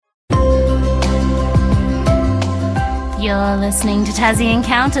You're listening to Tassie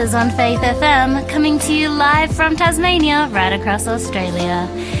Encounters on Faith FM, coming to you live from Tasmania, right across Australia.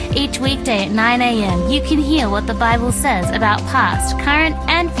 Each weekday at 9 a.m, you can hear what the Bible says about past, current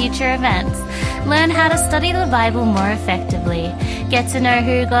and future events. Learn how to study the Bible more effectively. Get to know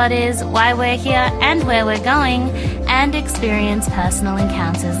who God is, why we're here and where we're going, and experience personal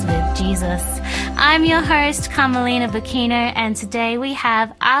encounters with Jesus. I'm your host, Carmelina Bocchino, and today we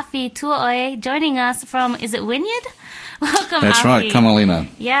have Tuaoi joining us from, is it Wynyard? Welcome, That's Afi. right, Carmelina.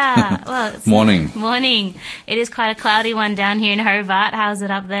 Yeah. Well, it's Morning. Morning. It is quite a cloudy one down here in Hobart. How's it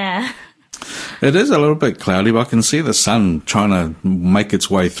up there? It is a little bit cloudy, but I can see the sun trying to make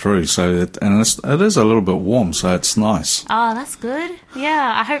its way through. So it is a little bit warm, so it's nice. Oh, that's good.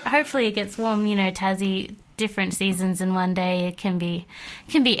 Yeah. Hopefully it gets warm. You know, Tassie, different seasons in one day. It can be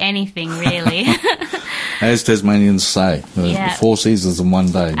anything really. As Tasmanians say, Yeah. 4 seasons in one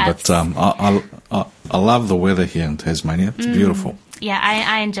day. But I love the weather here in Tasmania. It's beautiful. Yeah,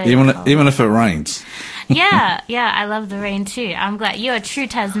 I enjoy Even the cold. even if it rains. Yeah, I love the rain too. I'm glad you're a true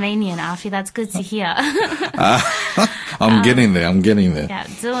Tasmanian, Afi. That's good to hear. I'm getting there. Yeah,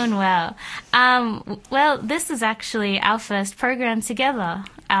 doing well. Well, this is actually our first program together.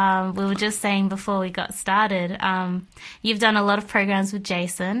 We were just saying before we got started, you've done a lot of programs with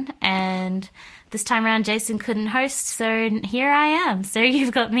Jason, and this time around Jason couldn't host, so here I am. So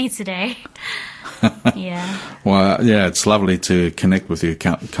you've got me today. Yeah. Well, yeah, it's lovely to connect with you,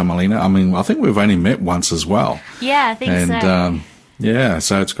 Carmelina. I mean, I think we've only met once as well. Yeah, I think so. And yeah,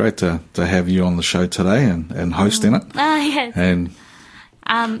 so it's great to have you on the show today and hosting it. Oh, yeah.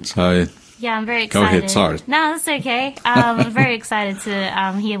 And so yeah, I'm very go excited. ahead. Sorry. No, that's okay. I'm very excited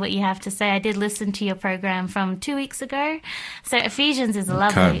to hear what you have to say. I did listen to your program from 2 weeks ago. So Ephesians is a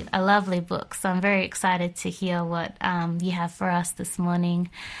lovely book. So I'm very excited to hear what you have for us this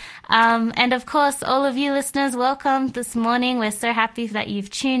morning. And of course, all of you listeners, welcome this morning. We're so happy that you've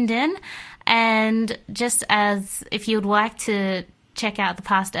tuned in. And just as if you'd like to check out the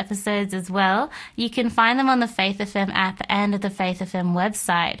past episodes as well, you can find them on the Faith FM app and the Faith FM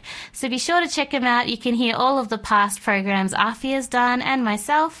website. So be sure to check them out. You can hear all of the past programs Afi has done and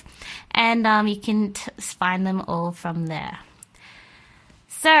myself, and you can find them all from there.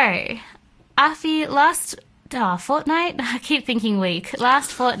 So, Afi, last fortnight, I keep thinking week.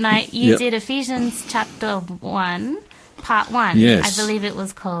 Last fortnight, you did Ephesians chapter 1, part 1, Yes. I believe it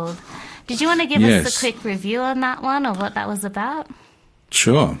was called. Did you want to give us a quick review on that one or what that was about?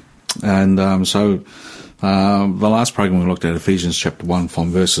 Sure. And so the last program we looked at Ephesians chapter 1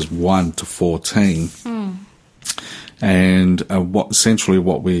 from verses 1 to 14. And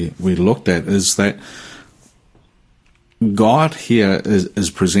what we looked at is that God here is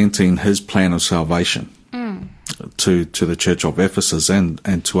presenting his plan of salvation to the church of Ephesus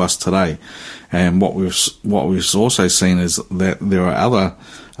and to us today. And what we've also seen is that there are other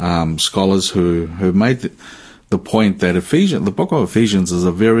scholars who made the point that the book of Ephesians is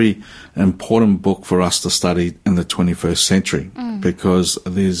a very important book for us to study in the 21st century because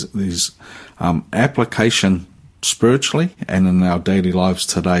there's application spiritually and in our daily lives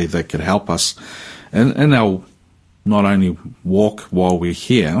today that could help us in our not only walk while we're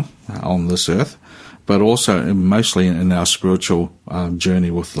here on this earth, but also mostly in our spiritual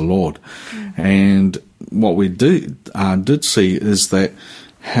journey with the Lord. And what we did see is that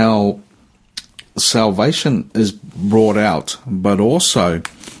how salvation is brought out, but also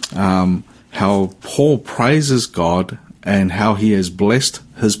how Paul praises God and how he has blessed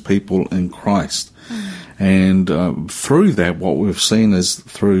his people in Christ. And through that, what we've seen is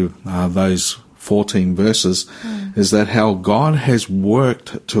through those 14 verses is that how God has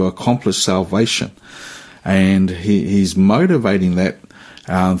worked to accomplish salvation. And he's motivating that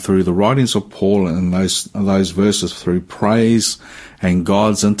through the writings of Paul and those verses through praise and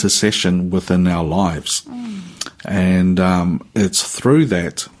God's intercession within our lives. And it's through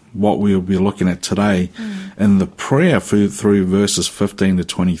that what we'll be looking at today in the prayer through verses 15 to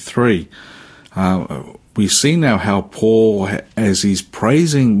 23. We see now how Paul, as he's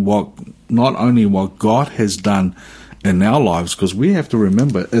praising not only what God has done in our lives, because we have to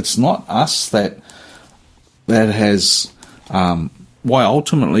remember it's not us that has why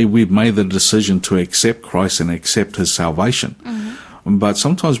ultimately we've made the decision to accept Christ and accept his salvation. But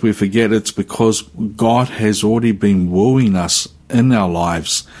sometimes we forget it's because God has already been wooing us in our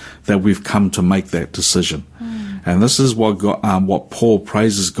lives that we've come to make that decision. And this is what Paul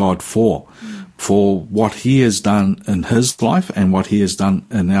praises God for what he has done in his life and what he has done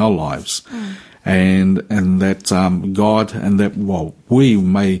in our lives. And that God, and that we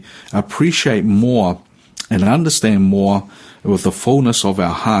may appreciate more and understand more with the fullness of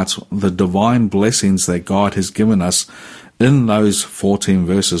our hearts, the divine blessings that God has given us in those 14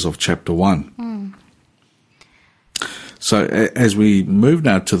 verses of chapter 1. So as we move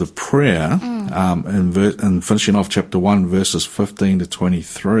now to the prayer, and finishing off chapter 1, verses 15 to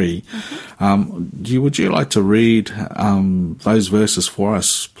 23, would you like to read those verses for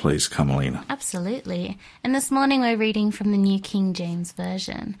us, please, Carmelina? Absolutely. And this morning we're reading from the New King James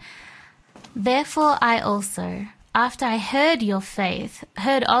Version. Therefore I also, after I heard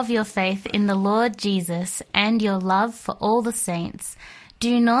of your faith in the Lord Jesus and your love for all the saints,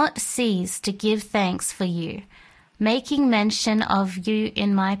 do not cease to give thanks for you, making mention of you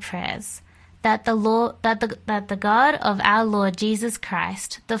in my prayers, that the God of our Lord Jesus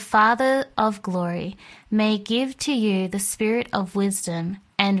Christ, the Father of glory, may give to you the spirit of wisdom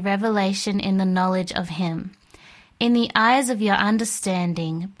and revelation in the knowledge of him, in the eyes of your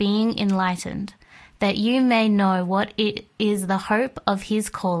understanding being enlightened, that you may know what it is the hope of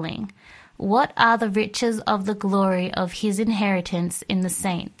his calling, what are the riches of the glory of his inheritance in the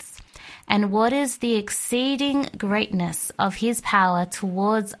saints, and what is the exceeding greatness of his power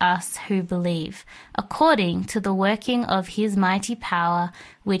towards us who believe, according to the working of his mighty power,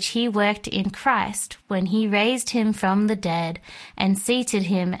 which he worked in Christ when he raised him from the dead and seated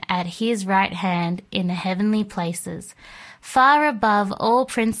him at his right hand in the heavenly places, far above all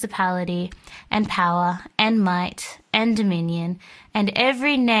principality and power and might and dominion, and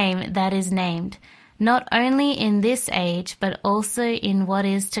every name that is named, not only in this age, but also in what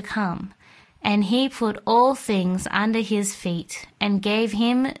is to come. And he put all things under his feet, and gave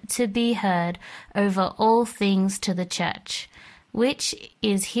him to be heard over all things to the church, which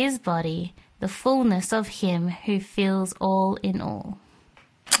is his body, the fullness of him who fills all in all.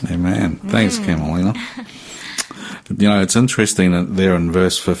 Amen. Thanks, Carmelina. It's interesting there in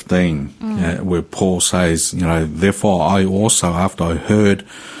verse 15, where Paul says, therefore I also, after I heard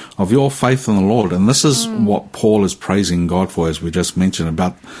of your faith in the Lord, and this is what Paul is praising God for, as we just mentioned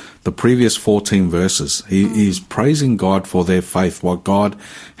about the previous 14 verses. He's praising God for their faith, what God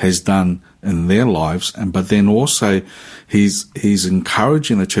has done in their lives, but then also he's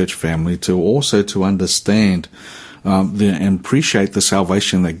encouraging the church family to understand and appreciate the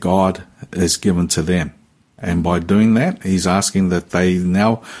salvation that God has given to them. And by doing that, he's asking that they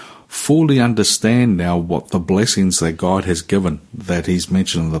now fully understand now what the blessings that God has given that he's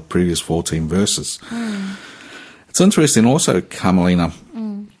mentioned in the previous 14 verses. It's interesting also, Carmelina,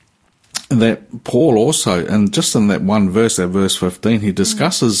 that Paul also, and just in that one verse, that verse 15, he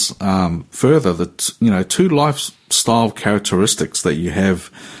discusses further that, two lifestyle characteristics that you have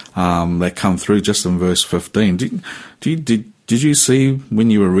that come through just in verse 15. Did you see when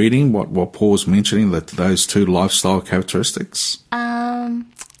you were reading what Paul's mentioning, that those two lifestyle characteristics?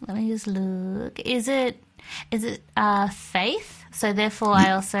 Let me just look. Is it faith? So therefore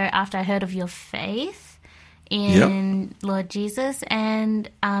I also, after I heard of your faith in Lord Jesus, and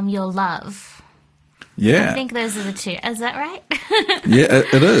your love. Yeah. I think those are the two. Is that right? Yeah,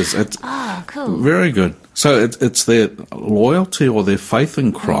 it is. Cool. Very good. So it's their loyalty or their faith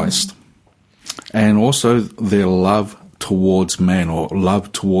in Christ, and also their love towards man, or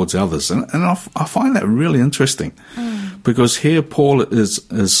love towards others. And I find that really interesting, because here Paul is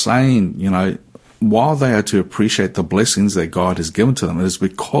saying, while they are to appreciate the blessings that God has given to them, it is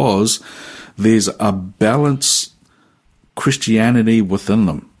because there's a balanced Christianity within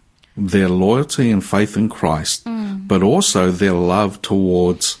them. Their loyalty and faith in Christ, but also their love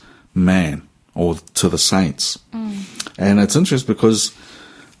towards man, or to the saints. And it's interesting because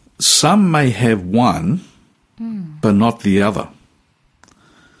some may have one, but not the other.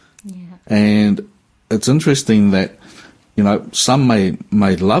 Yeah. And it's interesting that, some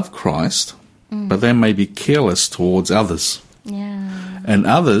may love Christ, but they may be careless towards others. Yeah. And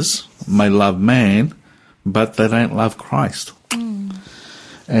others may love man, but they don't love Christ.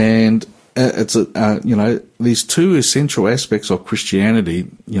 And it's, these two essential aspects of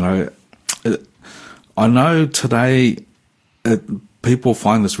Christianity, I know today people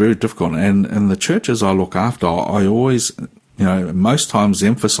find this very difficult. And in the churches I look after, I always, most times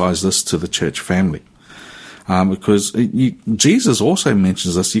emphasize this to the church family. Because Jesus also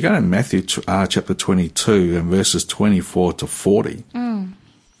mentions this. You go to Matthew chapter 22 and verses 24 to 40.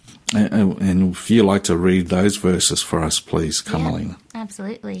 And if you'd like to read those verses for us, please, Carmelina. Yeah,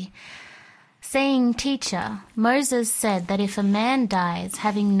 absolutely. Saying, Teacher, Moses said that if a man dies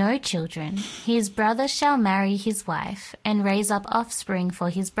having no children, his brother shall marry his wife and raise up offspring for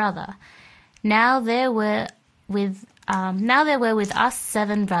his brother. Now there were with us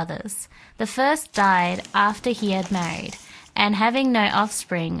 7 brothers. The first died after he had married, and having no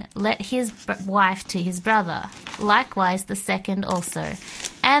offspring, let his wife to his brother, likewise the second also,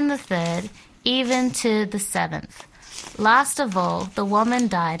 and the third, even to the seventh. Last of all, the woman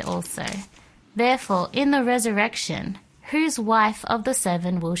died also. Therefore, in the resurrection, whose wife of the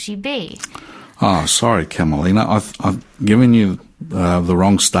seven will she be? Oh, sorry, Carmelina. I've given you the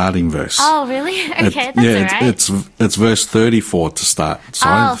wrong starting verse. Oh, really? Okay, that's all right. It's verse 34 to start.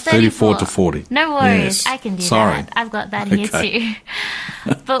 Sorry, 34 to 40. No worries. Yes. I can do Sorry. that. I've got that here too.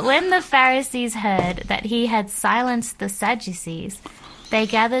 But when the Pharisees heard that he had silenced the Sadducees, they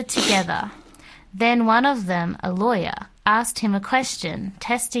gathered together. Then one of them, a lawyer, asked him a question,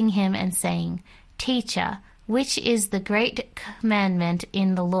 testing him and saying, Teacher, which is the great commandment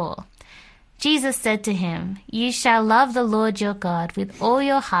in the law? Jesus said to him, You shall love the Lord your God with all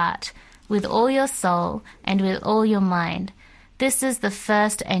your heart, with all your soul, and with all your mind. This is the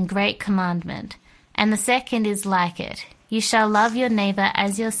first and great commandment. And the second is like it. You shall love your neighbor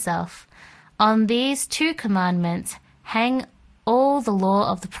as yourself. On these two commandments hang all the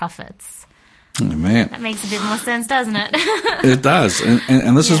law of the prophets. Amen. That makes a bit more sense, doesn't it? It does.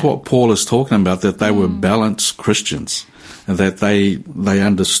 And this is what Paul is talking about, that they were balanced Christians, and that they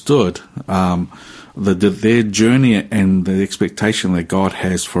understood their journey and the expectation that God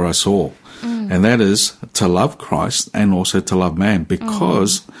has for us all. And that is to love Christ and also to love man,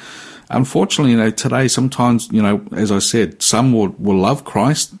 because unfortunately, today sometimes, as I said, some will love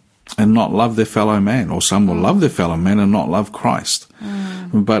Christ and not love their fellow man, or some will love their fellow man and not love Christ.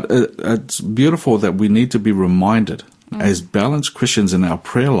 But it's beautiful that we need to be reminded as balanced Christians in our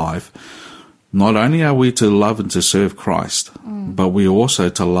prayer life, not only are we to love and to serve Christ, but we also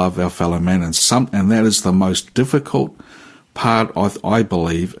to love our fellow man. And that is the most difficult part, I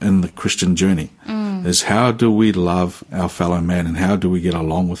believe, in the Christian journey, is how do we love our fellow man and how do we get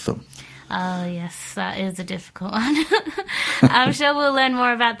along with them? Oh, yes, that is a difficult one. I'm sure we'll learn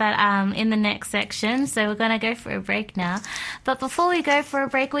more about that in the next section. So we're going to go for a break now. But before we go for a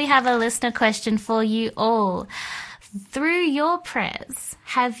break, we have a listener question for you all. Through your prayers,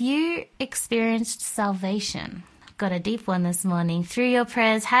 have you experienced salvation? Got a deep one this morning. Through your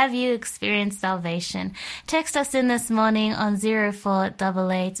prayers, have you experienced salvation? Text us in this morning on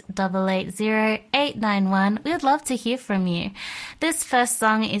 0488 880 891. We would love to hear from you. This first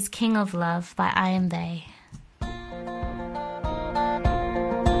song is King of Love by I Am They.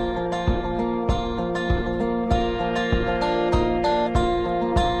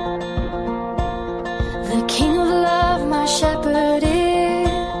 The King of Love, my shepherd is,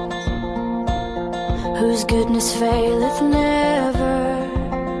 whose goodness faileth never.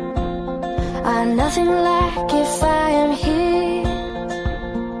 I nothing lack if I am his,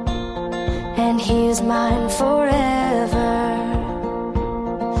 and he is mine forever,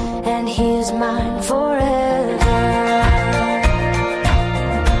 and he is mine forever.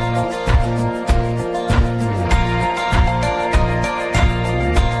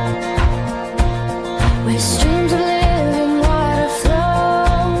 Where streams of living water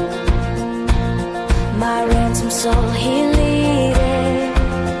flow, my ransomed soul he leadeth,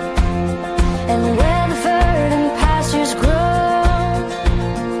 and where the verdant pastures grow,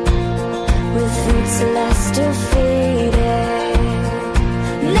 with fruit celestial feedeth.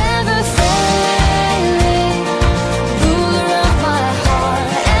 Never failing, ruler of my heart,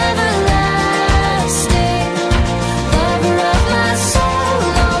 everlasting, lover of my soul,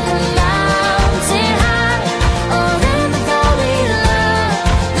 on the mountain high, or in the valley low,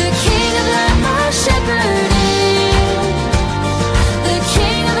 the King of life my shepherd is, the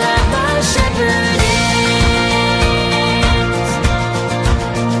King of life my shepherd is.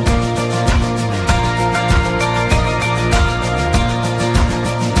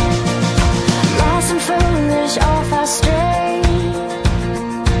 Lost and foolish, off I strayed,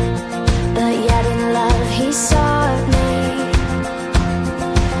 but yet in love he sought me,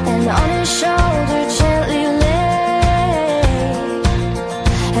 and on his shoulder gently laid,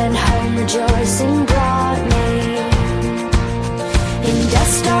 and home rejoicing brought me. In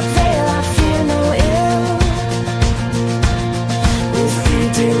death's dark veil I fear no ill, with thee,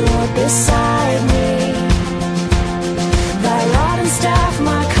 dear Lord, beside me. Thy rod and staff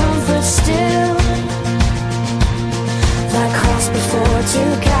my comfort still, thy cross before to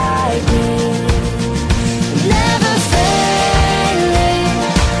guide me. Never failing,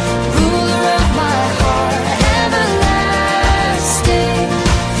 ruler of my heart, everlasting,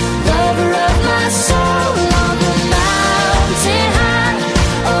 lover of my soul, on the mountain high,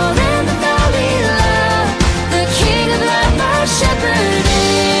 or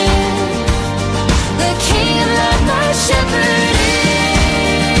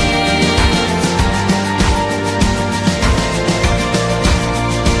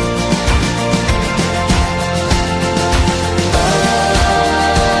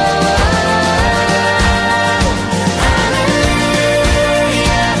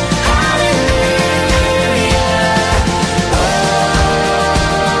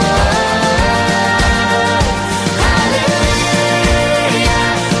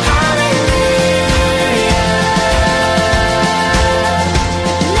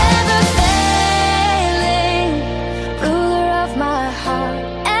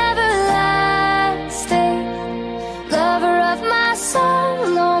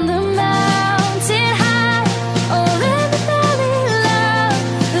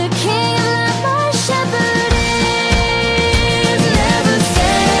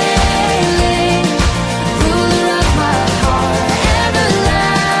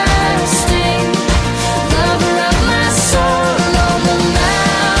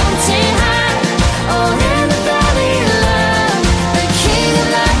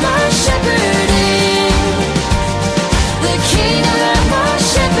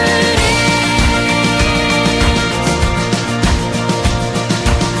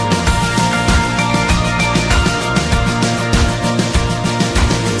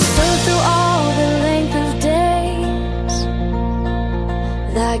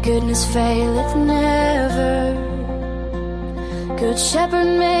Thy goodness faileth never. Good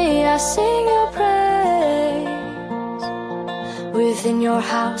Shepherd, may I sing your praise within your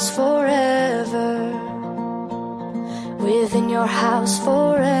house forever. Within your house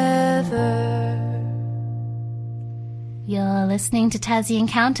forever. You're listening to Tassie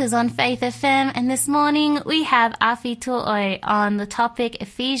Encounters on Faith FM, and this morning we have Afi Tuaoi on the topic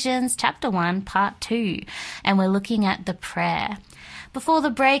Ephesians chapter 1, part 2, and we're looking at the prayer. Before the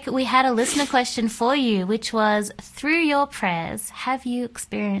break, we had a listener question for you, which was, through your prayers, have you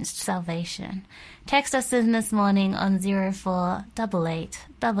experienced salvation? Text us in this morning on 0488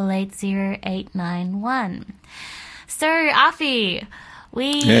 880891. So, Afi,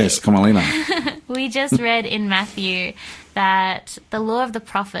 Yes, Carmelina. we just read in Matthew that the law of the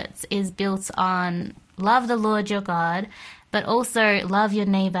prophets is built on love the Lord your God, but also love your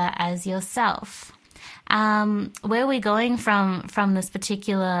neighbor as yourself. Where are we going from this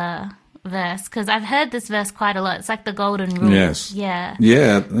particular verse? Because I've heard this verse quite a lot. It's like the golden rule. Yes. Yeah.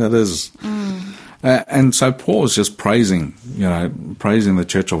 Yeah, it is. And so Paul is just praising the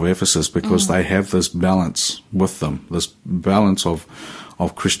church of Ephesus because they have this balance with them, this balance of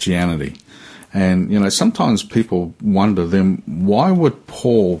Christianity. And, sometimes people wonder then, why would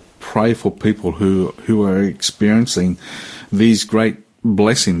Paul pray for people who are experiencing these great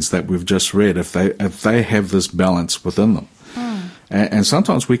blessings that we've just read if they have this balance within them? And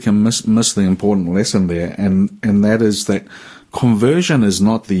sometimes we can miss the important lesson there, and that is that conversion is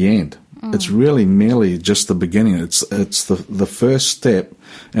not the end. It's really merely just the beginning. It's the first step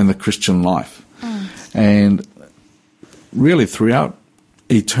in the Christian life. And really throughout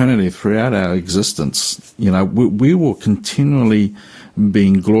eternity, throughout our existence, we will continue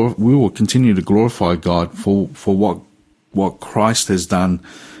to glorify God for what Christ has done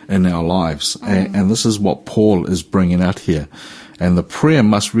in our lives. And this is what Paul is bringing out here. And the prayer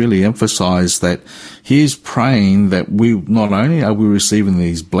must really emphasize that he's praying that we not only are we receiving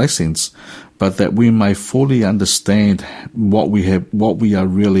these blessings, but that we may fully understand what we are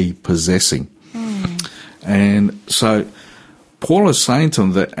really possessing. And so Paul is saying to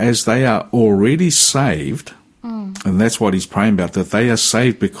them that as they are already saved, and that's what he's praying about, that they are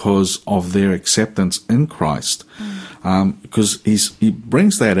saved because of their acceptance in Christ. Because he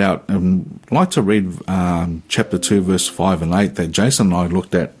brings that out, and I'd like to read chapter 2, verse 5 and 8 that Jason and I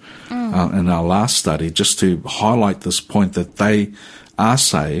looked at in our last study, just to highlight this point that they are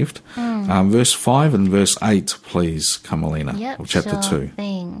saved. Verse 5 and verse 8, please, Carmelina, of chapter 2.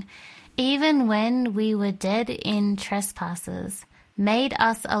 Thing. Even when we were dead in trespasses, made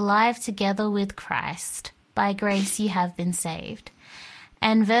us alive together with Christ. By grace you have been saved.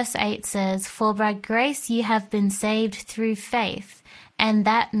 And verse 8 says, For by grace you have been saved through faith, and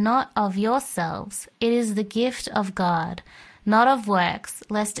that not of yourselves. It is the gift of God, not of works,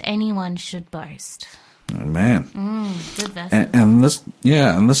 lest anyone should boast. Amen. Good verse. And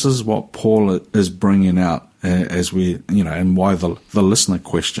this is what Paul is bringing out as we, and why the listener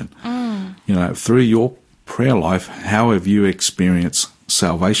question. Through your prayer life, how have you experienced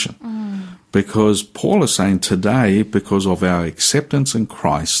salvation? Because Paul is saying today, because of our acceptance in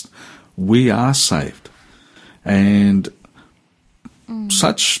Christ, we are saved. And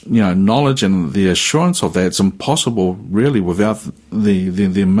such, knowledge and the assurance of that, it's impossible really without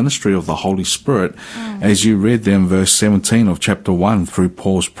the ministry of the Holy Spirit. As you read there in verse 17 of chapter 1 through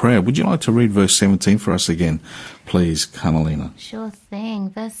Paul's prayer. Would you like to read verse 17 for us again, please, Carmelina? Sure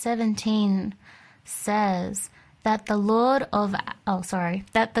thing. Verse 17 says, that the God of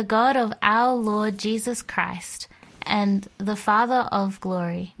our Lord Jesus Christ and the Father of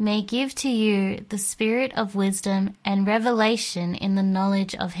glory may give to you the spirit of wisdom and revelation in the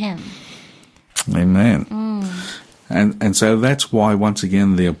knowledge of him. Amen. And so that's why, once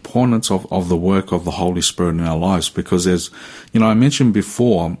again, the importance of the work of the Holy Spirit in our lives, because as I mentioned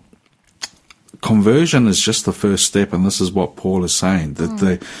before, conversion is just the first step, and this is what Paul is saying,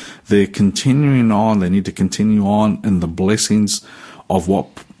 that they're continuing on, they need to continue on in the blessings of what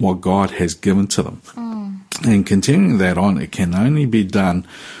God has given to them. And continuing that on, it can only be done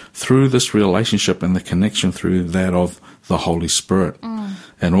through this relationship and the connection through that of the Holy Spirit.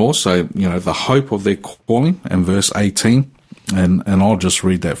 And also, the hope of their calling in verse 18, and I'll just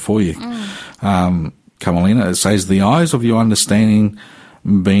read that for you. Carmelina, it says, the eyes of your understanding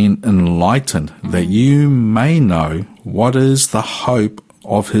being enlightened, that you may know what is the hope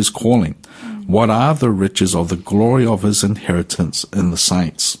of his calling, what are the riches of the glory of his inheritance in the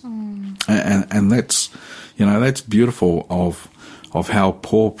saints. And that's, that's beautiful of how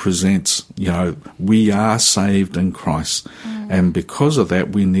Paul presents, we are saved in Christ. And because of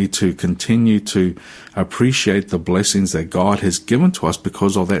that, we need to continue to appreciate the blessings that God has given to us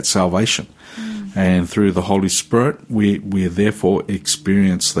because of that salvation. And through the Holy Spirit, we therefore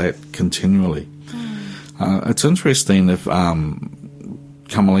experience that continually. It's interesting if,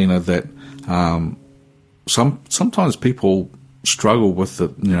 Carmelina, that sometimes people struggle with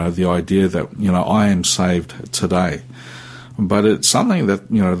the idea that, I am saved today. But it's something that,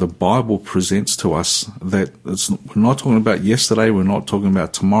 the Bible presents to us that we're not talking about yesterday, we're not talking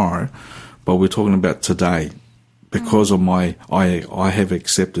about tomorrow, but we're talking about today. Because of I have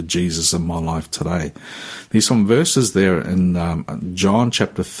accepted Jesus in my life today. There's some verses there in John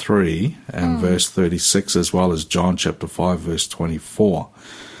chapter 3 and verse 36, as well as John chapter 5 verse 24.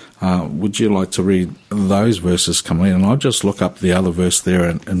 Would you like to read those verses, Carmelina? And I'll just look up the other verse there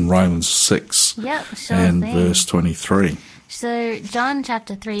in Romans 6 and verse 23. So John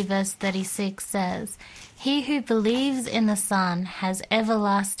chapter 3 verse 36 says, "He who believes in the Son has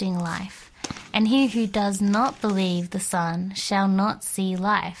everlasting life, and he who does not believe the Son shall not see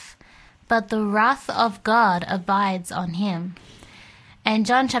life, but the wrath of God abides on him." And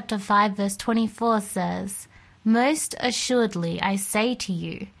John chapter 5 verse 24 says, "Most assuredly I say to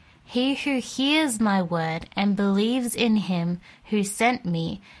you, he who hears my word and believes in him who sent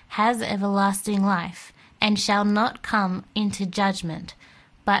me has everlasting life, and shall not come into judgment,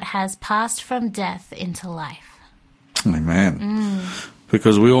 but has passed from death into life." Amen.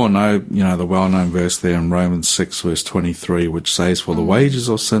 Because we all know, the well-known verse there in Romans 6 verse 23, which says, "For the wages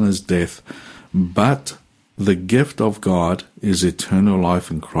of sin is death, but the gift of God is eternal life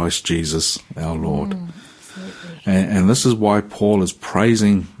in Christ Jesus our Lord." And this is why Paul is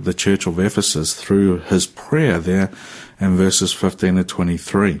praising the church of Ephesus through his prayer there in verses 15 to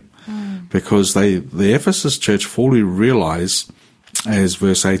 23. Because the Ephesus church fully realize, as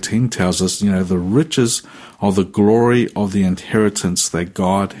verse 18 tells us, the riches of the glory of the inheritance that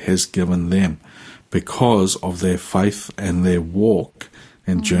God has given them because of their faith and their walk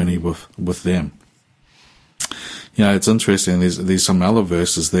and journey with them. It's interesting. There's some other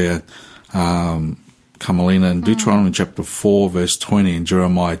verses there, Carmelina, in Deuteronomy chapter 4 verse 20 and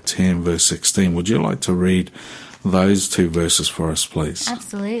Jeremiah 10 verse 16. Would you like to read those two verses for us, please?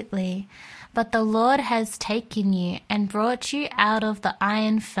 Absolutely. "But the Lord has taken you and brought you out of the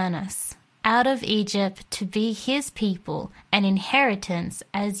iron furnace, out of Egypt, to be his people, an inheritance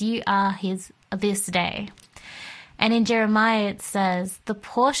as you are his this day." And in Jeremiah it says, "The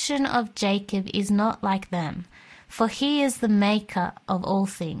portion of Jacob is not like them, for he is the maker of all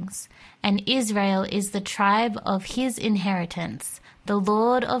things, and Israel is the tribe of his inheritance. The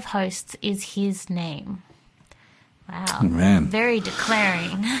Lord of hosts is his name." Wow. Amen. Very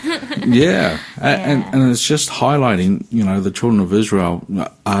declaring. Yeah. And it's just highlighting, the children of Israel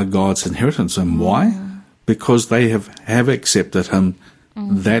are God's inheritance. And why? Because they have accepted him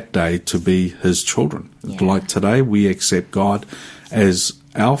that day to be his children. Like today, we accept God as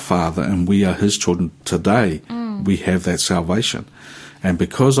our Father and we are his children today. We have that salvation. And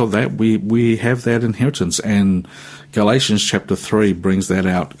because of that, we have that inheritance. And Galatians chapter 3 brings that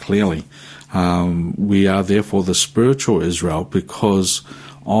out clearly. We are therefore the spiritual Israel because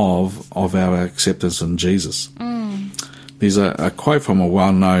of our acceptance in Jesus. There's a quote from a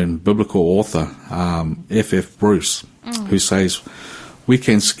well-known biblical author, F.F. Bruce, who says, "We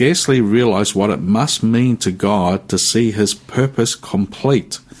can scarcely realize what it must mean to God to see his purpose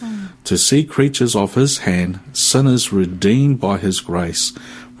complete, to see creatures of his hand, sinners redeemed by his grace,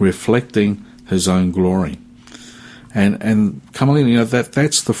 reflecting his own glory." And Carmelina,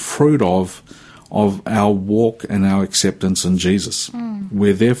 that's the fruit of our walk and our acceptance in Jesus.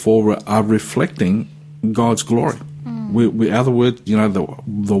 We therefore are reflecting God's glory. We other words,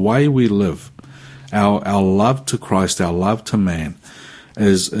 the way we live, our love to Christ, our love to man,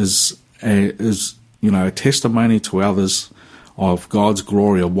 is a testimony to others of God's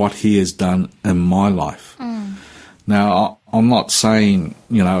glory, of what he has done in my life. Now, I'm not saying,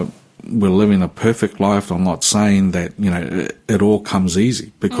 we're living a perfect life. I'm not saying that, it all comes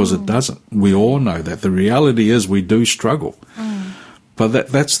easy, because it doesn't. We all know that. The reality is we do struggle.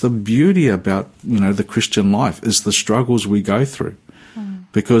 But that's the beauty about, the Christian life, is the struggles we go through.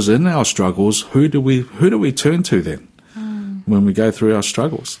 Because in our struggles, who do we turn to then when we go through our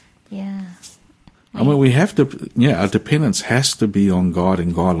struggles? Yeah. I mean, we have to, our dependence has to be on God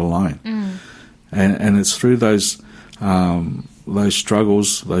and God alone. And it's through those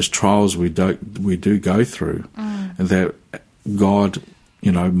struggles, those trials we do go through, that God,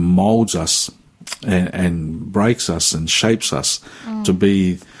 molds us and breaks us and shapes us to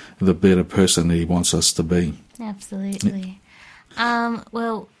be the better person that he wants us to be. Absolutely.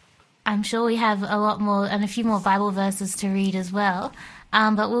 Well, I'm sure we have a lot more and a few more Bible verses to read as well.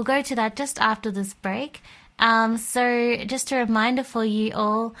 But we'll go to that just after this break. So just a reminder for you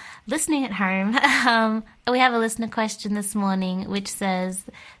all listening at home, we have a listener question this morning which says,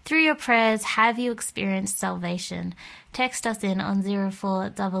 through your prayers, have you experienced salvation? Text us in on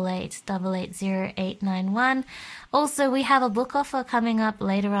 0488 880891. Also, we have a book offer coming up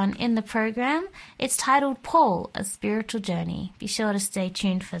later on in the program. It's titled Paul, A Spiritual Journey. Be sure to stay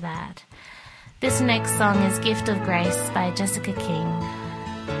tuned for that. This next song is Gift of Grace by Jessica King.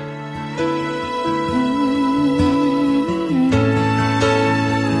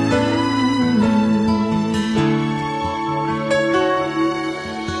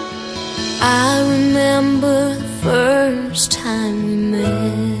 I remember the first time we met.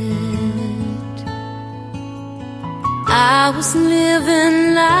 I was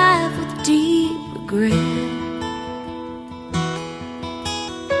living life with deep regret.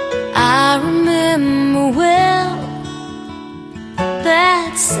 I remember well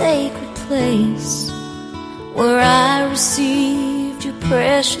that sacred place where I received your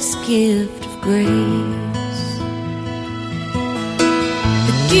precious gift of grace.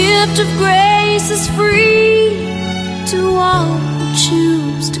 Gift of grace is free to all who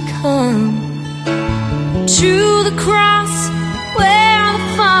choose to come to the cross where the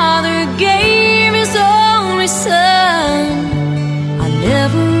Father gave His only Son. I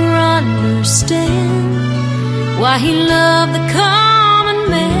never understand why He loved the common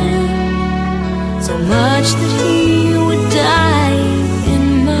man so much that He would die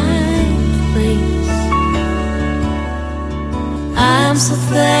in my place. I'm so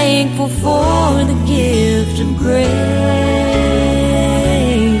thankful for the gift of grace.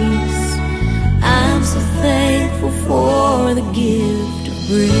 I'm so thankful for the gift of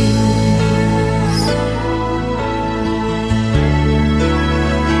grace.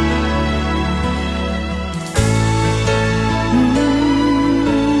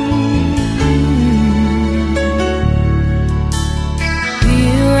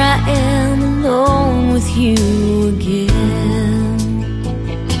 Here I am alone with you again,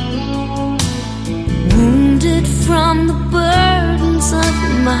 from the burdens of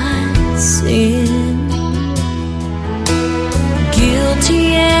my sin, guilty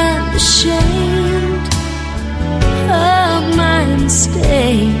and ashamed of my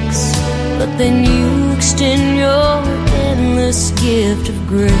mistakes, but then you extend your endless gift of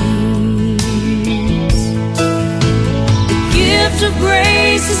grace. The gift of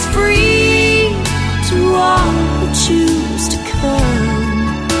grace is free to all who choose to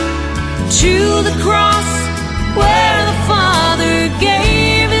come to the cross where the Father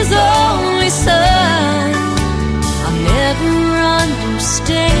gave His only Son. I'll never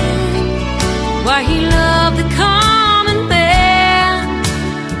understand why He loved the common man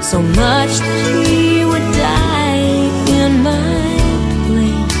so much that He would die in my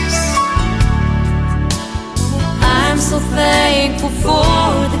place. I'm so thankful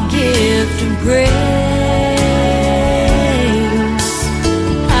for the gift of grace.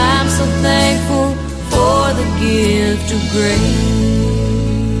 I'm so thankful for the gift of grace.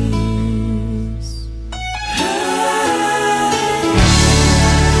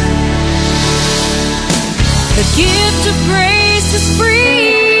 The gift of grace is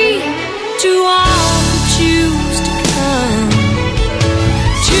free to all who choose to come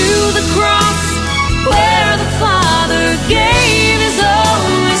to the cross where the Father gave His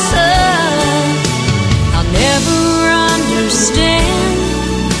only Son. I'll never understand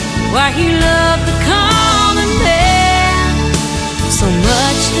why He loved the common man so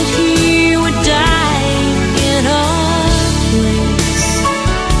much that He would die in our place.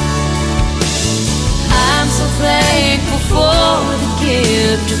 I'm so thankful for the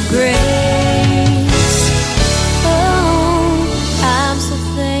gift of grace. Oh, I'm so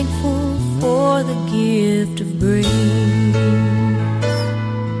thankful for the gift of grace.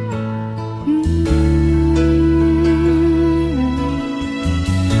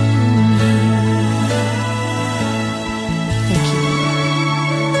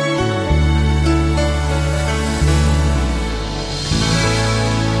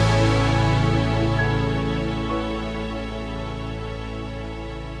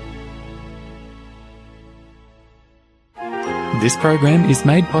 This program is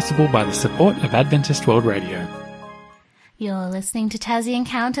made possible by the support of Adventist World Radio. You're listening to Tassie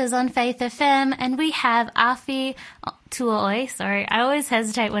Encounters on Faith FM, and we have Afi Tuaoi, sorry, I always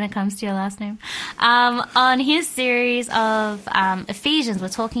hesitate when it comes to your last name, on his series of Ephesians. We're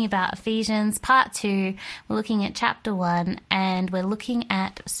talking about Ephesians Part 2. We're looking at Chapter 1, and we're looking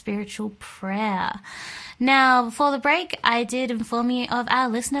at spiritual prayer. Now, before the break, I did inform you of our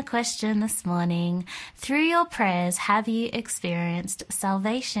listener question this morning. Through your prayers, have you experienced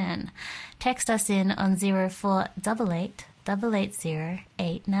salvation? Text us in on 0488 880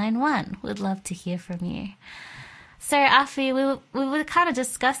 891. We'd love to hear from you. So, Afi, we were kind of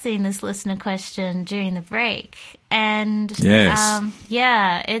discussing this listener question during the break. And, yes.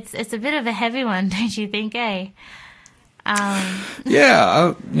 It's a bit of a heavy one, don't you think, eh?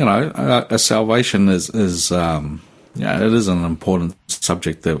 Salvation is it is an important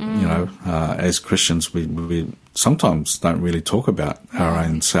subject that, as Christians, we sometimes don't really talk about our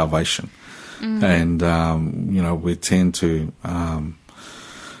own salvation. And, we tend to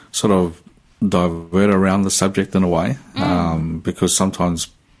sort of divert around the subject in a way, because sometimes,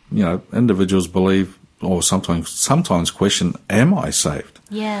 individuals believe or sometimes question, am I saved?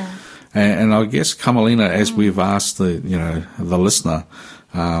 Yeah. And I guess, Carmelina, as we've asked the listener,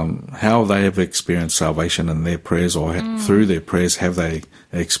 how they have experienced salvation in their prayers, or through their prayers, have they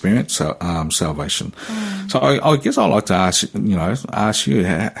experienced salvation? So I guess I'd like to ask you,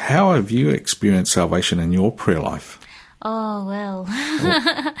 how have you experienced salvation in your prayer life? Oh, well,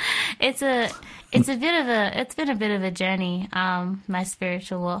 it's been a bit of a journey, my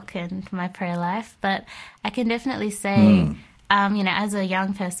spiritual walk and my prayer life, but I can definitely say, as a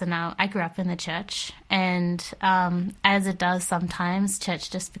young person now, I grew up in the church, and as it does sometimes, church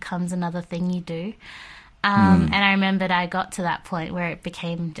just becomes another thing you do. And I remembered I got to that point where it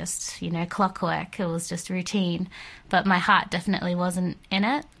became just, clockwork. It was just routine, but my heart definitely wasn't in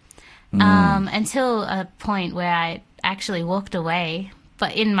it. Until a point where I actually walked away,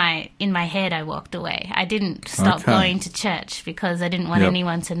 but in my head I walked away. I didn't stop going to church because I didn't want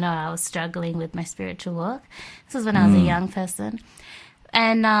anyone to know I was struggling with my spiritual walk. This was when I was a young person.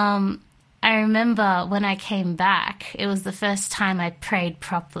 And I remember when I came back, it was the first time I prayed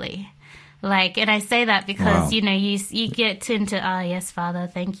properly. And I say that because, you get into, oh, yes, Father,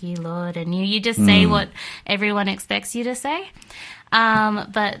 thank you, Lord, and you just say what everyone expects you to say.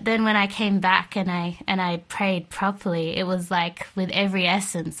 But then when I came back and I prayed properly, it was like with every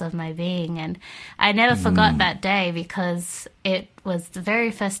essence of my being. And I never forgot that day, because it was the very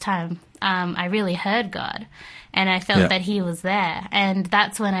first time I really heard God, and I felt that he was there. And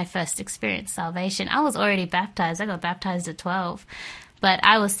that's when I first experienced salvation. I was already baptized. I got baptized at 12, but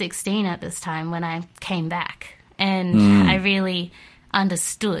I was 16 at this time when I came back, and I really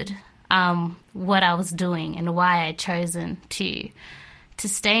understood what I was doing and why I'd chosen to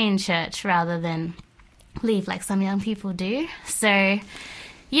stay in church rather than leave like some young people do. So,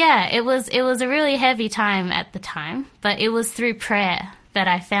 yeah, it was a really heavy time at the time, but it was through prayer that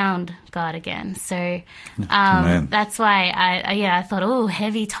I found God again. So that's why I thought, oh,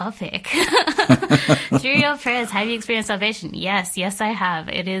 heavy topic. Through your prayers, have you experienced salvation? Yes, I have.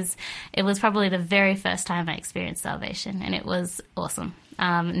 It was probably the very first time I experienced salvation, and it was awesome.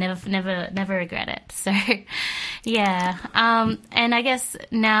 Never regret it. So, yeah. And I guess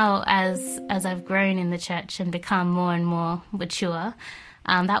now as I've grown in the church and become more and more mature,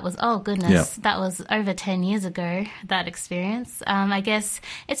 that was, that was over 10 years ago, that experience. I guess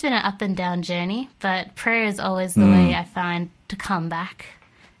it's been an up and down journey, but prayer is always the way I find to come back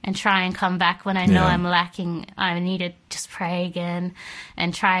and try and come back when I know I'm lacking. I need to just pray again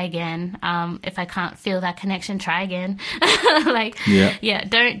and try again. If I can't feel that connection, try again.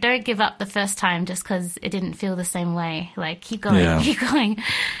 Don't give up the first time just because it didn't feel the same way. Like, keep going, keep going.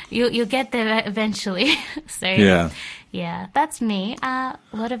 You'll get there eventually. So, that's me.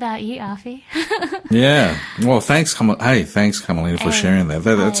 What about you, Afi? Well, thanks, Carmelina, for sharing that.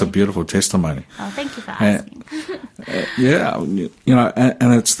 That's a beautiful testimony. Oh, thank you for asking.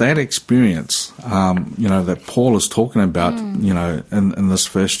 And it's that experience, that Paul is talking about, in this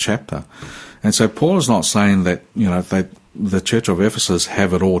first chapter. And so Paul is not saying that, the Church of Ephesus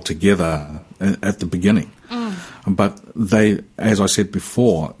have it all together at the beginning. But they, as I said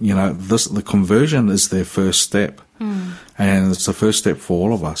before, the conversion is their first step. And it's the first step for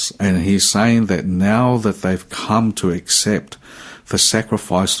all of us. And he's saying that now that they've come to accept the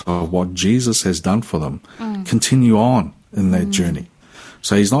sacrifice of what Jesus has done for them, continue on in that journey.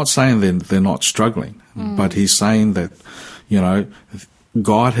 So he's not saying they're not struggling, but he's saying that,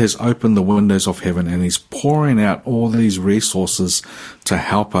 God has opened the windows of heaven and he's pouring out all these resources to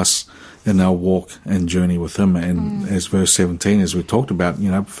help us in our walk and journey with him. And as verse 17, as we talked about,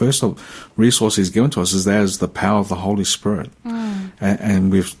 first resource he's given to us is the power of the Holy Spirit.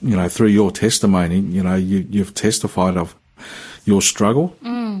 and we've, through your testimony, you've testified of your struggle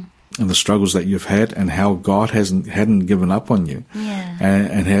and the struggles that you've had, and how God hadn't given up on you. Yeah.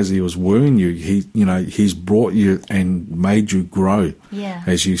 And as He was wooing you, He's brought you and made you grow. Yeah.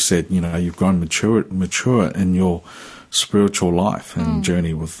 As you said, you've grown mature in your spiritual life and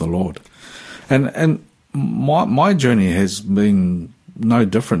journey with the Lord. And my journey has been no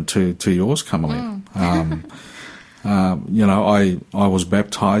different to yours, Carmelina. I was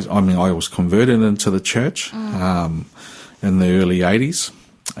baptized. I was converted into the church in the early 80s,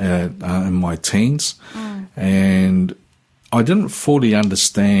 in my teens, and I didn't fully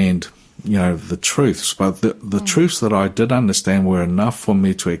understand, the truths, but the truths that I did understand were enough for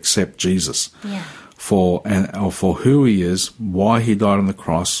me to accept Jesus. Yeah. For who He is, why He died on the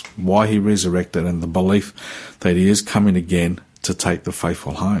cross, why He resurrected, and the belief that He is coming again to take the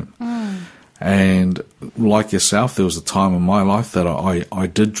faithful home. And like yourself, there was a time in my life that I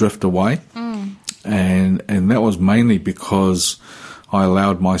did drift away, and that was mainly because I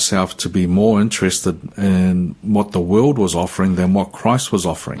allowed myself to be more interested in what the world was offering than what Christ was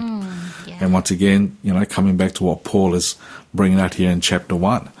offering. Yeah. And once again, coming back to what Paul is bringing out here in chapter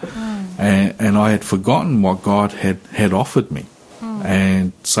 1. And I had forgotten what God had offered me.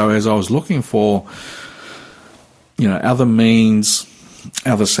 And so as I was looking for, other means,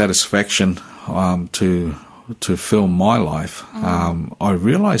 other satisfaction to fill my life, I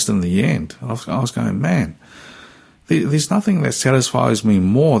realized in the end, I was going, man, there's nothing that satisfies me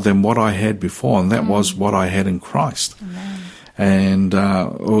more than what I had before, and that was what I had in Christ. Amen. And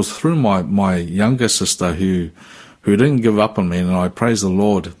it was through my younger sister who didn't give up on me, and I praise the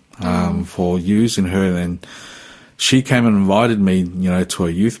Lord for using her. And she came and invited me, to a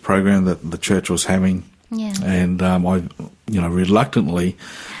youth program that the church was having. Yeah. And I, reluctantly,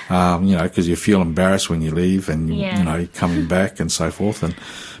 because you feel embarrassed when you leave and, coming back and so forth.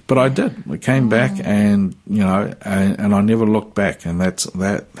 But I did. I came back and, and I never looked back. And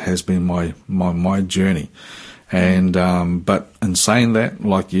that has been my journey. And, but in saying that,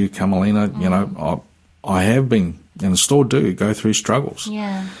 like you, Carmelina, I have been and still do go through struggles.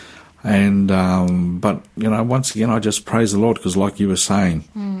 Yeah. And, but, once again, I just praise the Lord, because like you were saying,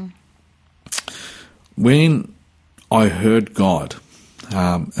 when I heard God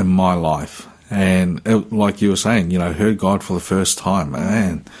in my life, and like you were saying, heard God for the first time,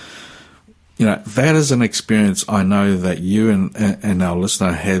 and that is an experience I know that you and our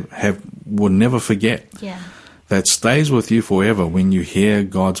listener will never forget. Yeah. That stays with you forever when you hear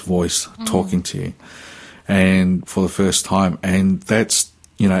God's voice talking to you, and for the first time, and that's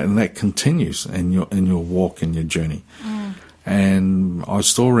and that continues in your walk and your journey. And I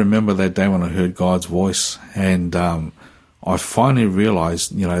still remember that day when I heard God's voice, and I finally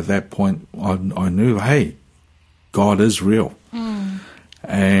realized, at that point, I knew, hey, God is real.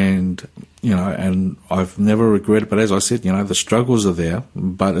 And, and I've never regretted, but as I said, the struggles are there,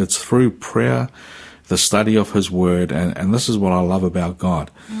 but it's through prayer, the study of His Word, and this is what I love about God,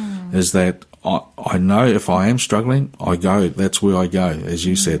 is that I know if I am struggling, that's where I go, as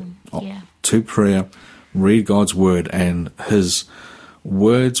you said, to prayer, read God's Word, and His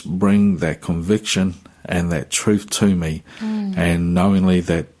words bring that conviction and that truth to me, and knowingly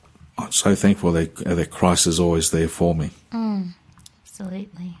that I'm so thankful that Christ is always there for me.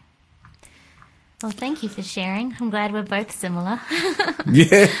 Absolutely. Well, thank you for sharing. I'm glad we're both similar.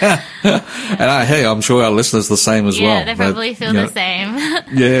 Yeah. And hey, I'm sure our listeners the same as well. Yeah, they probably feel the same.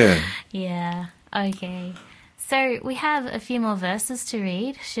 Yeah. Yeah. Okay. So we have a few more verses to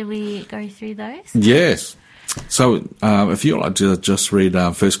read. Should we go through those? Yes. So if you'd like to just read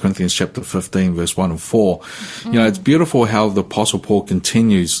 1 Corinthians chapter 15, verse 1 and 4, it's beautiful how the Apostle Paul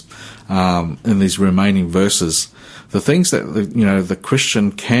continues in these remaining verses, the things that the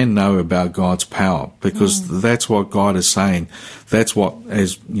Christian can know about God's power, because that's what God is saying. That's what,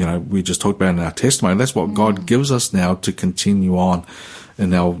 as we just talked about in our testimony, that's what God gives us now to continue on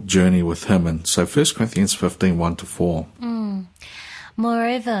in our journey with Him. And so 1 Corinthians 15, 1 to 4.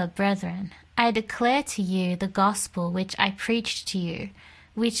 Moreover, brethren, I declare to you the gospel which I preached to you,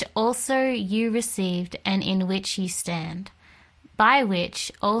 which also you received, and in which you stand, by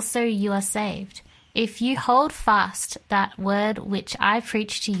which also you are saved, if you hold fast that word which I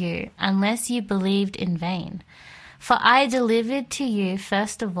preached to you, unless you believed in vain. For I delivered to you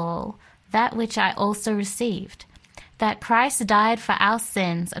first of all that which I also received, that Christ died for our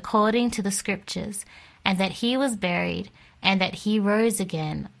sins according to the Scriptures, and that He was buried, and that He rose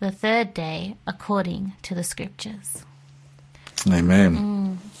again the third day according to the Scriptures.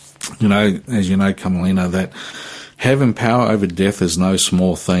 Amen. As you know, Carmelina, that having power over death is no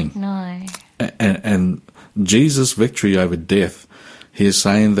small thing. No. And Jesus' victory over death he is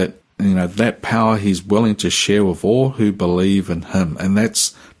saying that, that power he's willing to share with all who believe in him. And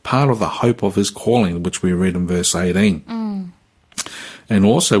that's part of the hope of his calling, which we read in verse 18. And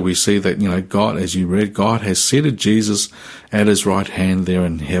also we see that, God, as you read, God has seated Jesus at his right hand there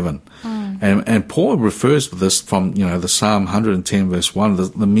in heaven. And Paul refers to this from, the Psalm 110 verse 1,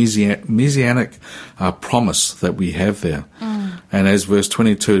 the messianic promise that we have there. And as verse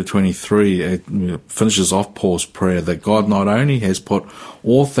 22 to 23 it finishes off Paul's prayer, that God not only has put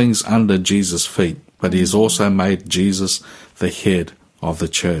all things under Jesus' feet, but he has also made Jesus the head of the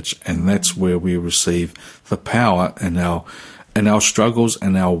church. And that's where we receive the power in our struggles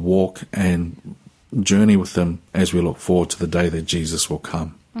and our walk and journey with him as we look forward to the day that Jesus will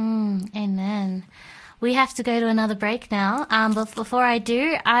come. Amen. We have to go to another break now. But before I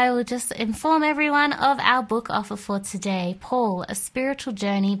do, I will just inform everyone of our book offer for today. Paul, A Spiritual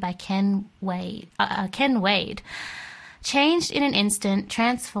Journey by Ken Wade. Changed in an instant,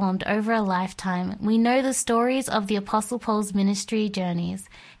 transformed over a lifetime, we know the stories of the Apostle Paul's ministry journeys.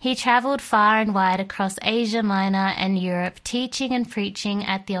 He traveled far and wide across Asia Minor and Europe, teaching and preaching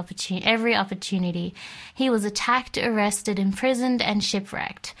at every opportunity. He was attacked, arrested, imprisoned, and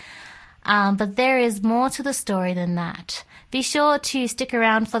shipwrecked. But there is more to the story than that. Be sure to stick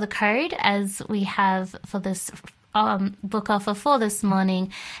around for the code as we have for this book offer for this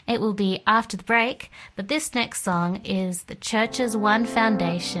morning. It will be after the break, but this next song is The Church's One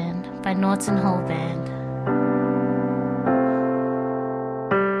Foundation by Norton Hall Band.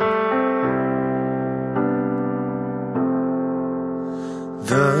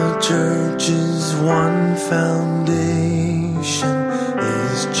 The church's one foundation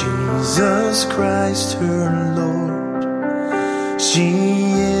is Jesus Christ her Lord.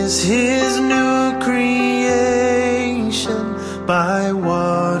 She is his new creation by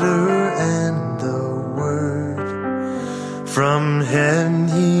water and the word. From heaven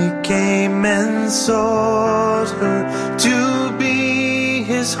he came and sought her to be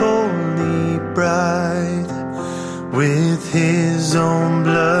his holy bride. With his own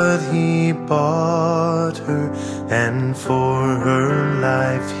blood he bought her, and for her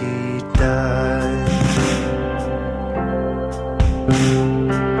life he died.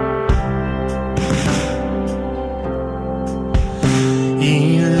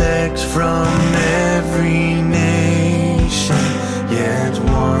 Elect from every nation, yet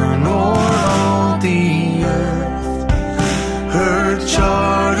one o'er all the earth. Her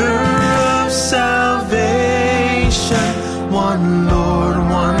charter of salvation, one Lord,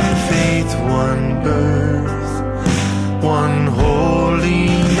 one faith, one birth, one holy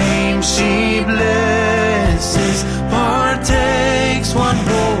name she blesses, partakes one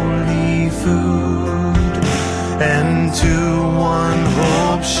holy food, and to one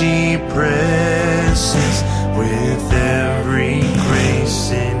hope she presses with every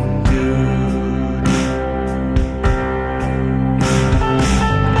grace endued.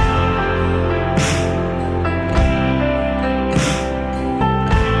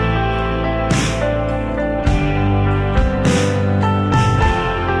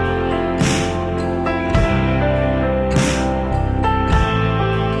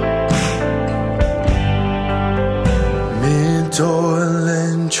 Toil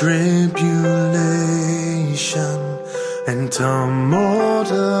and tribulation and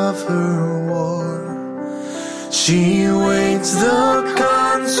tumult of her war, she waits the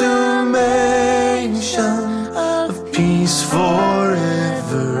consummation of peace forevermore,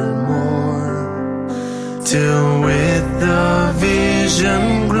 till with the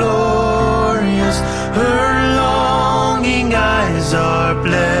vision glorious her longing eyes are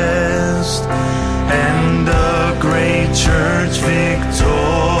blessed, and the great church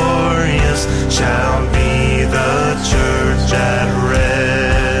victorious shall be the church at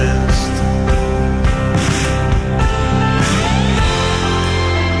rest.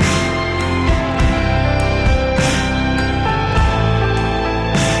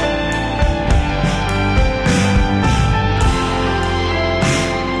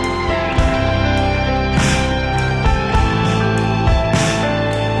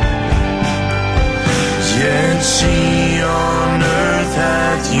 Yet she on earth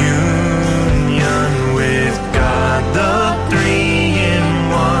hath union with God the three in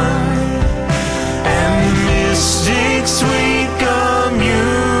one, and mystic sweet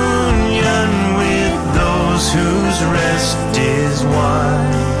communion with those whose rest is won.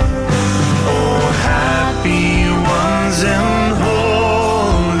 Oh, happy ones and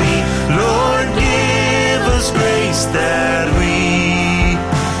holy, Lord, give us grace that we,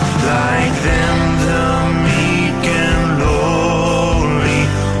 like them, the meek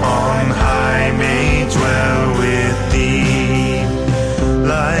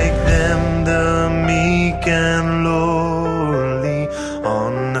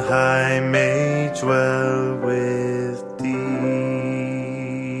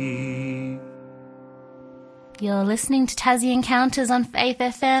to Tassie Encounters on Faith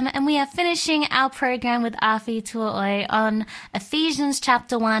FM, and we are finishing our program with Afi Tuaoi on Ephesians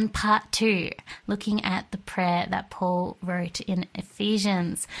chapter 1, part 2, looking at the prayer that Paul wrote in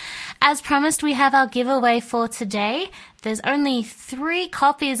Ephesians. As promised, we have our giveaway for today. There's only 3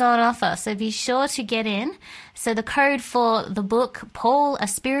 copies on offer, so be sure to get in. So the code for the book, Paul, A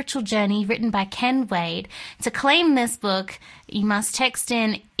Spiritual Journey, written by Ken Wade. To claim this book, you must text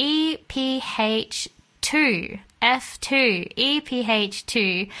in EPH2, F2,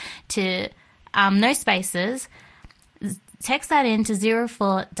 EPH2 to no spaces. Text that in to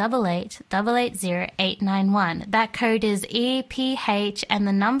 0488 880 891. That code is EPH and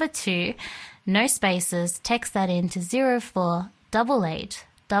the number 2, no spaces. Text that in to 0488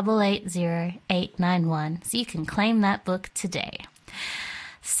 880 891. So you can claim that book today.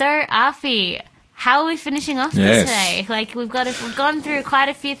 So, Afi, how are we finishing off this today? Like, we've gone through quite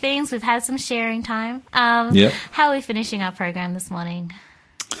a few things. We've had some sharing time. Yep. How are we finishing our program this morning?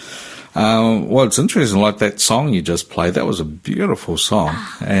 Well, it's interesting, like that song you just played, that was a beautiful song.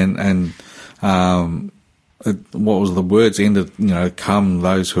 What was the words ended, come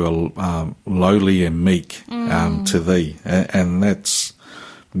those who are lowly and meek to thee. And that's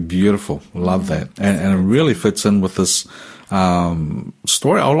beautiful. Love that. And it really fits in with this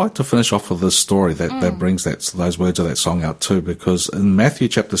story. I would like to finish off with this story that brings those words of that song out too, because in Matthew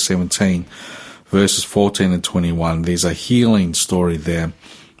chapter 17, verses 14 and 21, there's a healing story there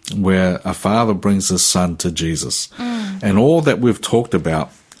where a father brings his son to Jesus. And all that we've talked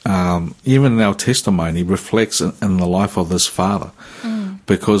about, even in our testimony, reflects in the life of this father.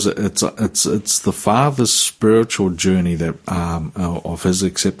 Because it's the father's spiritual journey that of his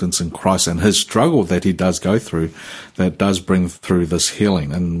acceptance in Christ and his struggle that he does go through that does bring through this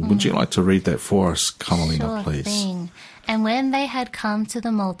healing. And would you like to read that for us, Carmelina, Sure please? thing. And when they had come to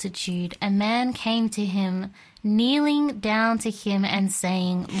the multitude, a man came to him, kneeling down to him and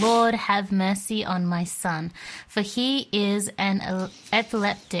saying, Lord, have mercy on my son, for he is an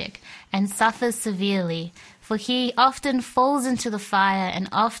epileptic and suffers severely. For he often falls into the fire and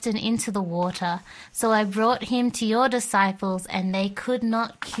often into the water. So I brought him to your disciples, and they could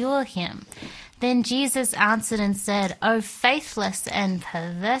not cure him. Then Jesus answered and said, O faithless and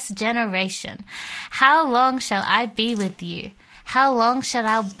perverse generation, how long shall I be with you? How long shall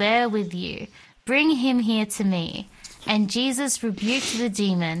I bear with you? Bring him here to me. And Jesus rebuked the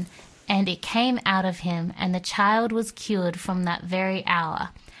demon, and it came out of him, and the child was cured from that very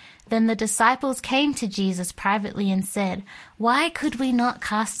hour. Then the disciples came to Jesus privately and said, Why could we not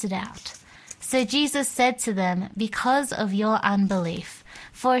cast it out? So Jesus said to them, Because of your unbelief.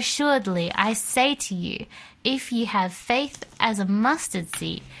 For assuredly I say to you, if you have faith as a mustard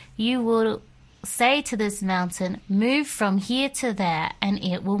seed, you will say to this mountain, Move from here to there, and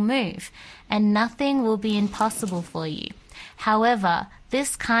it will move, and nothing will be impossible for you. However,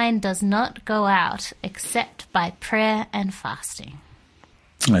 this kind does not go out except by prayer and fasting.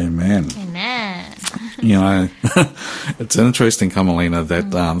 Amen. Amen. It's interesting, Carmelina,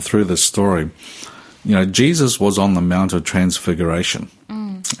 that through this story, Jesus was on the Mount of Transfiguration,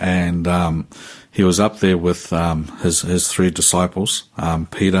 and he was up there with his 3 disciples,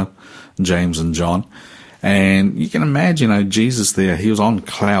 Peter, James, and John. And you can imagine, Jesus there, he was on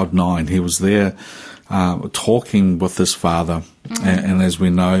cloud 9. He was there talking with his father. And as we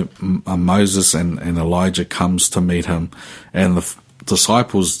know, Moses and Elijah comes to meet him, and the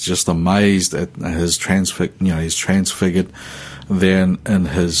disciples just amazed at his he's transfigured there in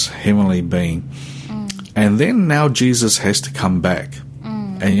his heavenly being. And then now Jesus has to come back.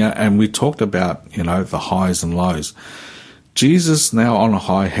 And we talked about, the highs and lows. Jesus now on a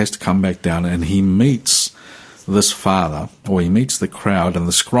high has to come back down, and he meets this father, or he meets the crowd, and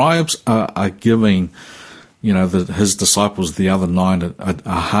the scribes are giving, his disciples, the other 9,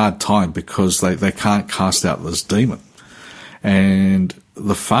 a hard time because they can't cast out this demon. And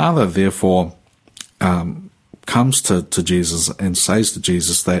the father, therefore, comes to Jesus and says to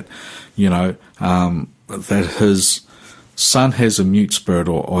Jesus that, that his son has a mute spirit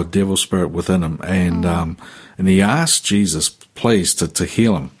or devil spirit within him. And he asks Jesus, please, to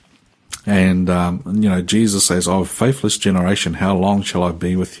heal him. And, Jesus says, Oh, faithless generation, how long shall I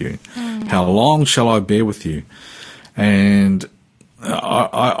be with you? How long shall I bear with you? And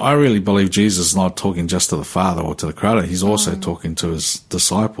I really believe Jesus is not talking just to the Father or to the crowd. He's also talking to his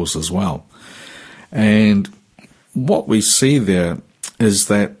disciples as well. And what we see there is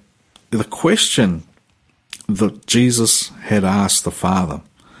that the question that Jesus had asked the Father,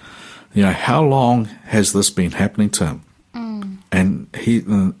 how long has this been happening to him? And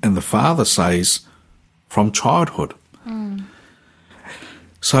the Father says, from childhood.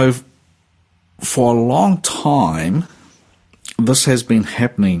 So for a long time, this has been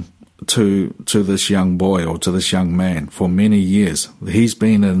happening to this young boy or to this young man for many years. He's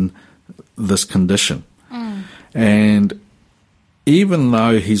been in this condition. And even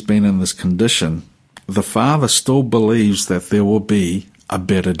though he's been in this condition, the father still believes that there will be a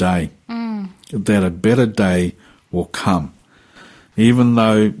better day, that a better day will come. Even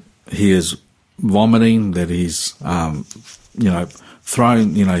though he is vomiting, that he's,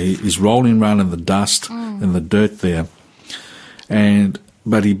 thrown, he's rolling around in the dust, in the dirt there.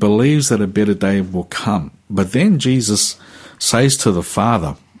 But he believes that a better day will come. But then Jesus says to the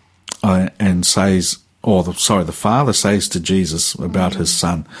father, the father says to Jesus about his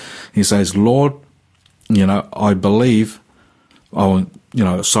son, he says, Lord, I believe,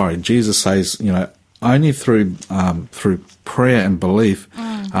 Jesus says, only through prayer and belief,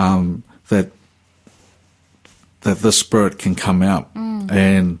 that this spirit can come out.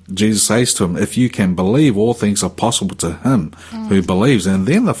 And Jesus says to him, if you can believe, all things are possible to him who believes. And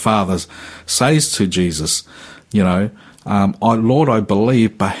then the father says to Jesus, Lord, I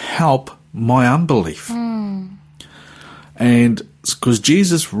believe, but help my unbelief. And because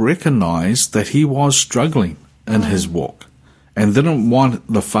Jesus recognized that he was struggling in his walk and didn't want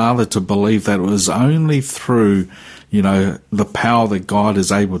the father to believe that it was only through, the power that God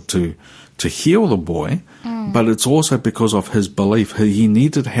is able to heal the boy, but it's also because of his belief. He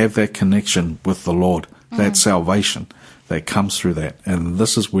needed to have that connection with the Lord, that salvation that comes through that. And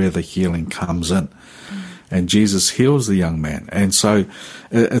this is where the healing comes in. And Jesus heals the young man. And so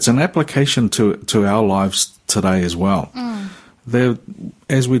it's an application to our lives today as well.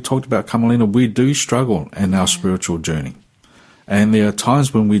 As we talked about, Carmelina, we do struggle in our spiritual journey. And there are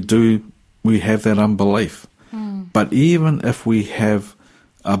times when we have that unbelief. But even if we have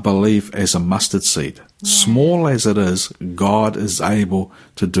a belief as a mustard seed, small as it is, God is able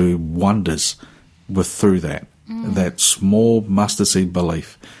to do wonders through that small mustard seed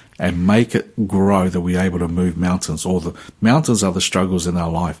belief, and make it grow that we're able to move mountains. Or the mountains are the struggles in our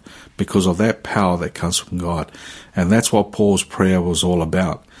life because of that power that comes from God. And that's what Paul's prayer was all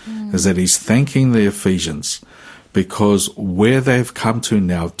about, is that he's thanking the Ephesians because where they've come to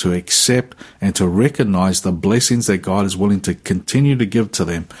now to accept and to recognize the blessings that God is willing to continue to give to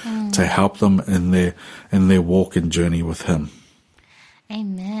them to help them in their walk and journey with him.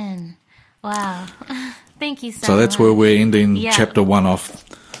 Amen. Wow. Thank you so much. So that's where we're ending chapter 1 off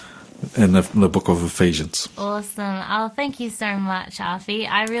in the book of Ephesians. Awesome. Oh, thank you so much, Alfie.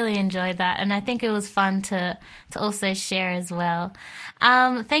 I really enjoyed that, and I think it was fun to also share as well.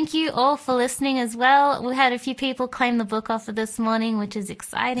 Thank you all for listening as well. We had a few people claim the book offer this morning, which is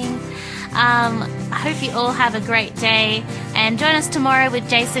exciting. I hope you all have a great day, and join us tomorrow with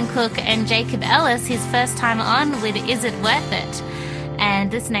Jason Cook and Jacob Ellis, his first time on, with Is It Worth It?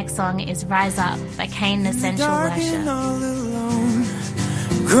 And this next song is Rise Up by Cain Essential Worship. All alone,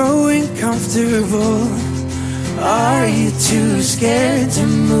 growing comfortable. Are you too scared to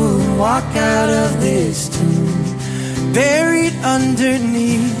move? Walk out of this tomb, buried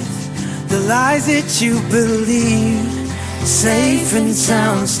underneath the lies that you believe. Safe and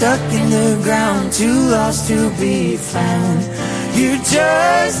sound, stuck in the ground, too lost to be found. You're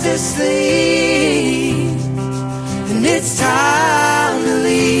just asleep, and it's time to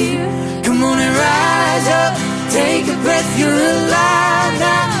leave. Come on and rise up, take a breath, you're alive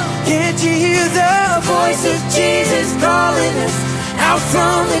now. Can't you hear the voice of Jesus calling us out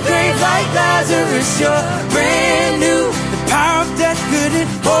from the grave like Lazarus? You're brand new, the power of death couldn't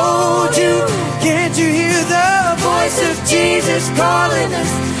hold you. Can't you hear the voice of Jesus calling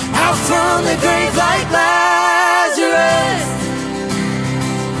us out from the grave like Lazarus?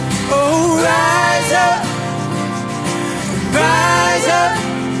 Oh, rise up, rise up,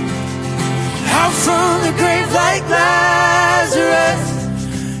 out from the grave like Lazarus.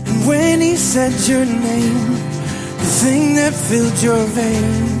 And when he said your name, the thing that filled your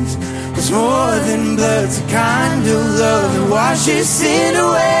veins was more than blood. It's a kind of love that washes sin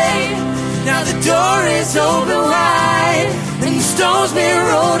away. Now the door is open wide, and the stone's been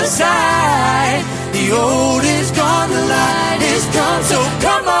rolled aside. The old is gone, the light is come. So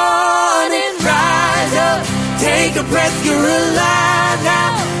come on and rise up, take a breath, you're alive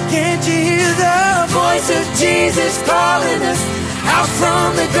now. Can't you hear the voice of Jesus calling us out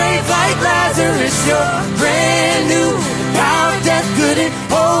from the grave like Lazarus? You're brand new, the power of death couldn't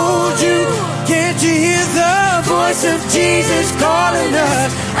hold you. Can't you hear the voice of Jesus calling us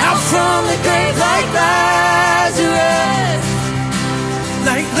out from the grave like Lazarus?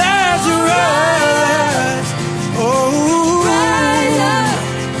 Like Lazarus. Oh, rise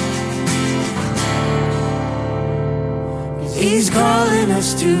up. He's calling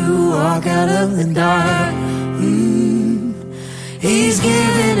us to walk out of the dark. He's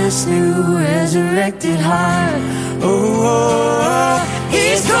given us new resurrected heart. Oh, oh, oh.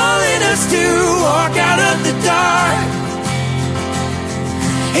 He's calling us to walk out of the dark.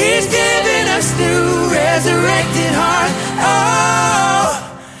 He's given us new resurrected heart. Oh,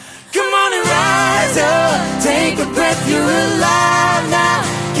 come on and rise up. Take a breath, you're alive now.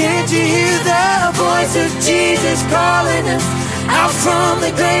 Can't you hear the voice of Jesus calling us out from the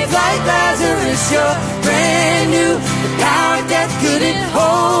grave like Lazarus? You're brand new. The power of death couldn't